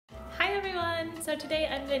So today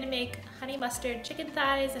I'm going to make honey mustard chicken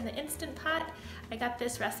thighs in the Instant Pot. I got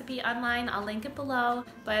this recipe online, I'll link it below,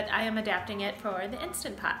 but I am adapting it for the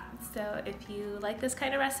Instant Pot. So if you like this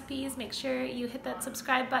kind of recipes, make sure you hit that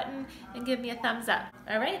subscribe button and give me a thumbs up.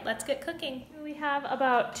 All right, let's get cooking. We have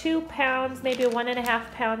about 2 pounds, maybe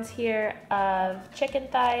 1.5 pounds here of chicken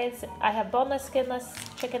thighs. I have boneless, skinless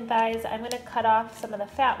chicken thighs. I'm gonna cut off some of the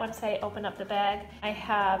fat once I open up the bag. I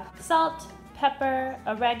have salt, pepper,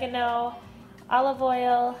 oregano, olive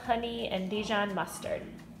oil, honey, and Dijon mustard.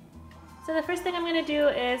 So the first thing I'm going to do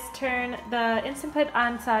is turn the Instant Pot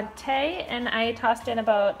on Sauté, and I tossed in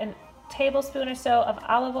about a tablespoon or so of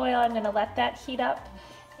olive oil. I'm going to let that heat up,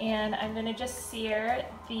 and I'm going to just sear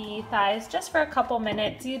the thighs just for a couple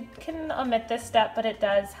minutes. You can omit this step, but it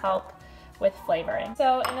does help with flavoring.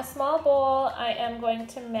 So in a small bowl, I am going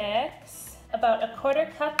to mix about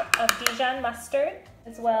 1/4 cup of Dijon mustard,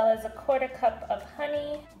 as well as 1/4 cup of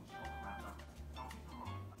honey.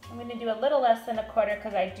 I'm going to do a little less than 1/4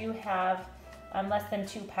 because I do have less than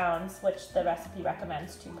 2 pounds, which the recipe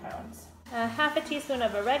recommends 2 pounds. 1/2 teaspoon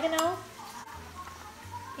of oregano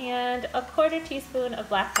and 1/4 teaspoon of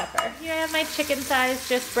black pepper. Here I have my chicken thighs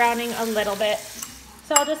just browning a little bit.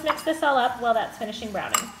 So I'll just mix this all up while that's finishing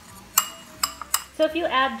browning. So if you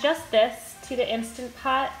add just this to the Instant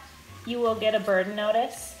Pot, you will get a burn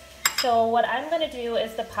notice. So what I'm going to do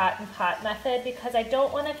is the pot and pot method because I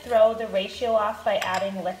don't want to throw the ratio off by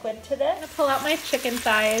adding liquid to this. I'm going to pull out my chicken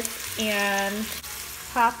thighs and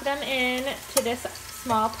pop them in to this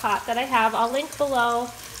small pot that I have. I'll link below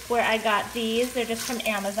where I got these. They're just from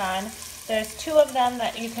Amazon. There's 2 of them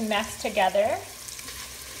that you can mesh together,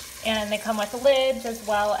 and they come with lids as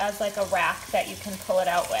well as like a rack that you can pull it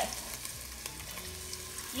out with.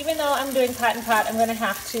 Even though I'm doing pot and pot, I'm going to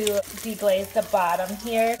have to deglaze the bottom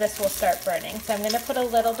here. This will start burning. So I'm going to put a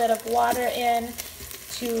little bit of water in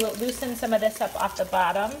to loosen some of this up off the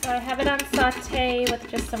bottom. So I have it on Sauté with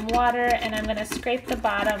just some water, and I'm going to scrape the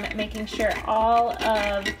bottom, making sure all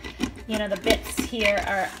of, the bits here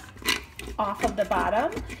are off of the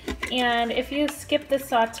bottom. And if you skip the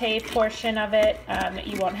Sauté portion of it,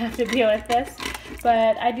 you won't have to deal with this.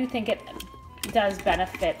 But I do think it does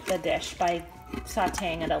benefit the dish by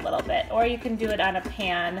sauteing it a little bit, or you can do it on a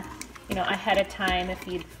pan, ahead of time if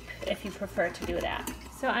you prefer to do that.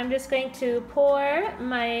 So I'm just going to pour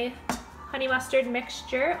my honey mustard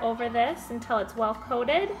mixture over this until it's well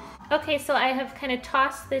coated. Okay, so I have kind of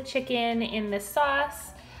tossed the chicken in the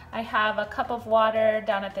sauce. I have a cup of water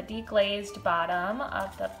down at the deglazed bottom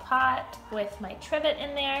of the pot with my trivet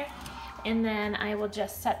in there, and then I will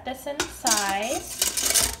just set this inside.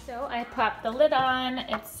 So I pop the lid on,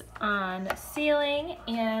 it's on sealing,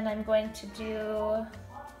 and I'm going to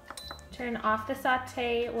turn off the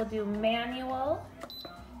Sauté. We'll do manual,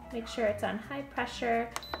 make sure it's on high pressure,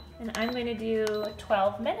 and I'm going to do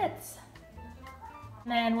 12 minutes.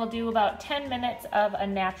 And then we'll do about 10 minutes of a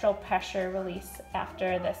natural pressure release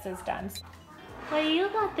after this is done. What do you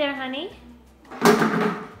got there, honey?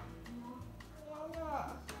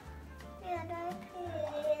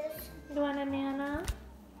 You want a Nana?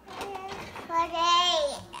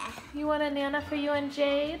 You want a Nana for you and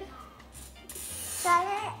Jade?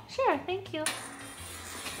 Sure, thank you.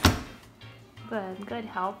 Good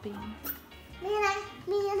helping. Nana.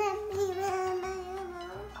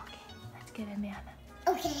 Okay, let's get a Nana.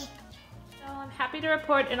 Okay. So I'm happy to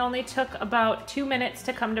report it only took about 2 minutes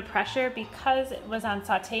to come to pressure because it was on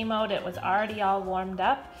Sauté mode. It was already all warmed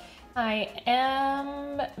up. I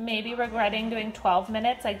am maybe regretting doing 12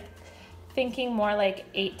 minutes. I'm thinking more like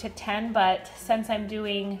 8 to 10, but since I'm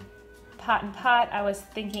doing pot and pot, I was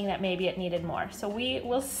thinking that maybe it needed more. So we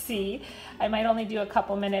will see. I might only do a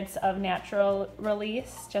couple minutes of natural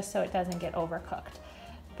release just so it doesn't get overcooked.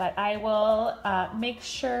 But I will make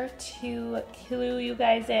sure to clue you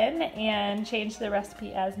guys in and change the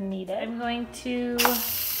recipe as needed. I'm going to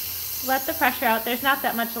let the pressure out. There's not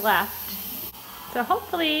that much left. So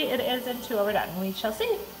hopefully it isn't too overdone. We shall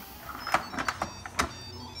see.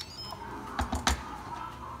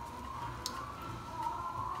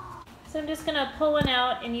 So I'm just gonna pull one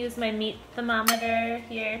out and use my meat thermometer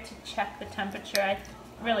here to check the temperature. I'm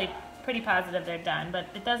really pretty positive they're done, but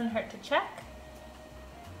it doesn't hurt to check.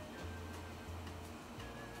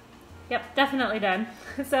 Yep, definitely done.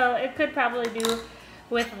 So it could probably do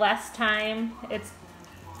with less time. It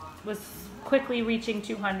was quickly reaching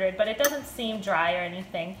 200, but it doesn't seem dry or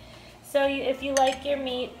anything. So if you like your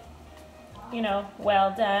meat,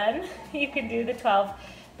 well done, you can do the 12.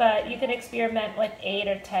 But you can experiment with 8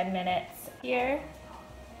 or 10 minutes. Here,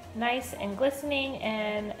 nice and glistening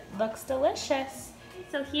and looks delicious.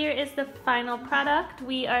 So here is the final product.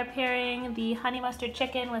 We are pairing the honey mustard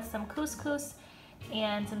chicken with some couscous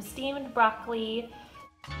and some steamed broccoli